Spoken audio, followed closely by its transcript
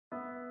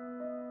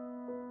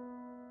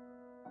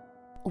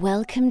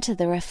Welcome to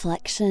the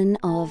reflection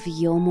of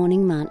your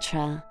morning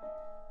mantra.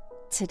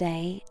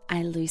 Today,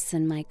 I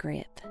loosen my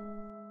grip.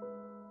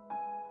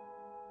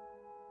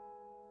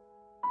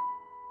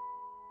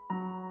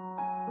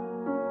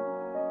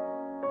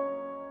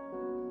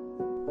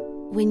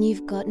 When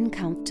you've gotten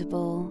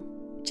comfortable,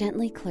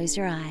 gently close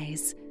your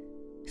eyes.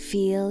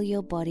 Feel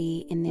your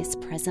body in this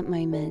present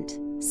moment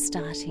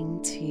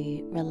starting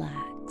to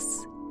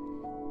relax.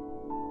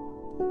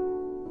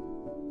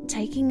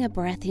 Taking a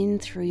breath in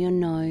through your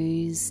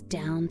nose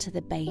down to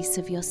the base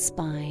of your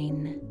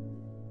spine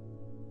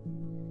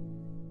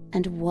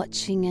and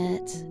watching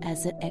it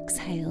as it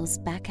exhales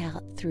back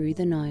out through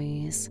the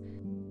nose.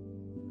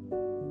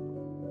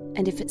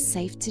 And if it's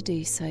safe to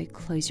do so,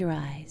 close your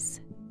eyes.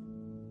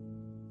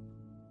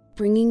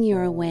 Bringing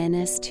your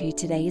awareness to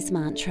today's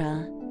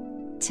mantra,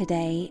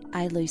 today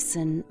I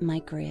loosen my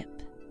grip.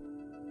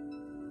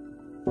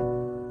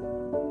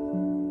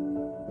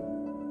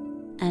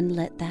 And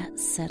let that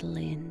settle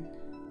in.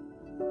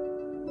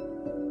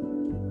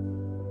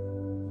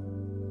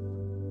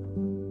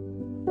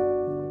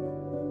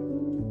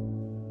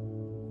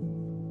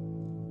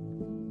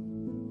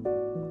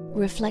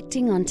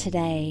 Reflecting on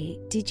today,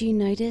 did you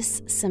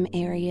notice some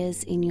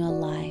areas in your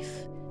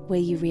life where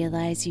you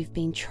realize you've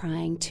been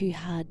trying too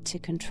hard to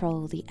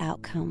control the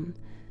outcome?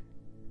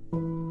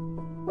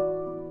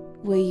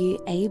 Were you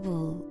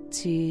able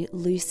to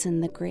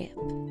loosen the grip?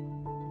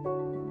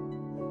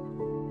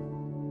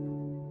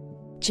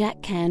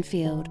 Jack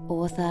Canfield,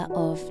 author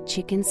of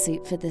Chicken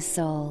Soup for the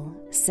Soul,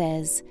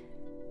 says,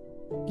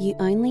 "You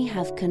only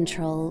have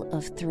control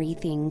of 3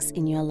 things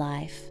in your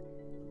life: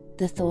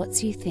 the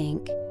thoughts you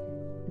think,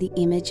 the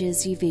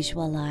images you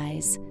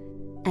visualize,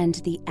 and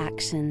the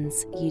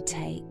actions you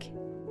take."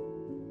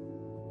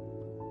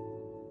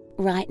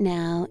 Right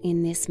now,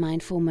 in this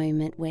mindful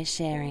moment we're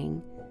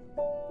sharing,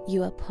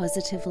 you are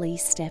positively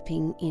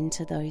stepping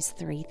into those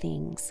 3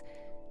 things.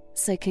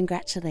 So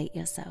congratulate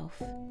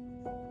yourself.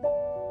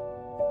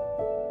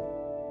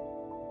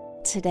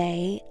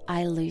 Today,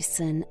 I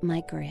loosen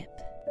my grip.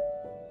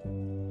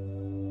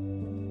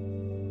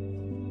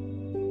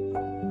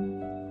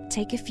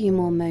 Take a few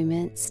more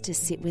moments to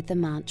sit with the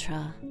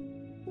mantra,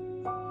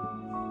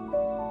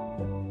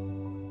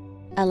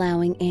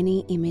 allowing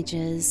any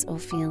images or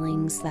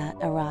feelings that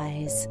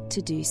arise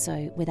to do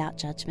so without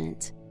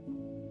judgment.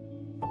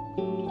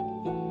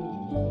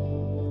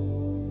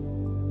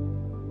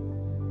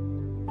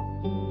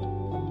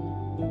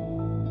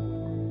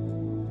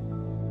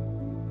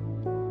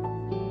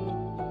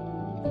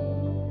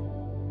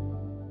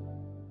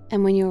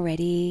 And when you're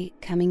ready,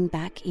 coming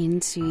back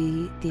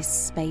into this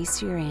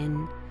space you're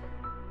in,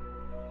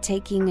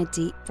 taking a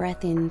deep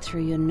breath in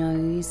through your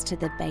nose to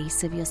the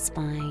base of your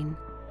spine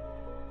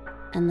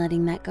and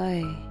letting that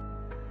go.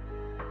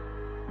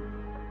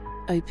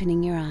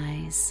 Opening your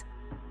eyes.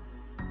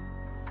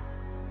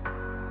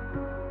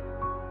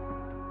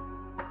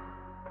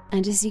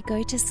 And as you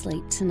go to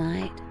sleep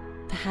tonight,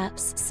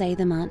 perhaps say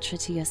the mantra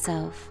to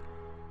yourself,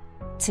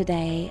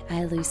 "Today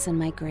I loosen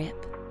my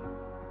grip."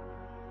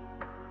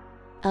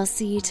 I'll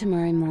see you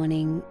tomorrow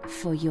morning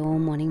for your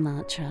morning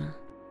mantra.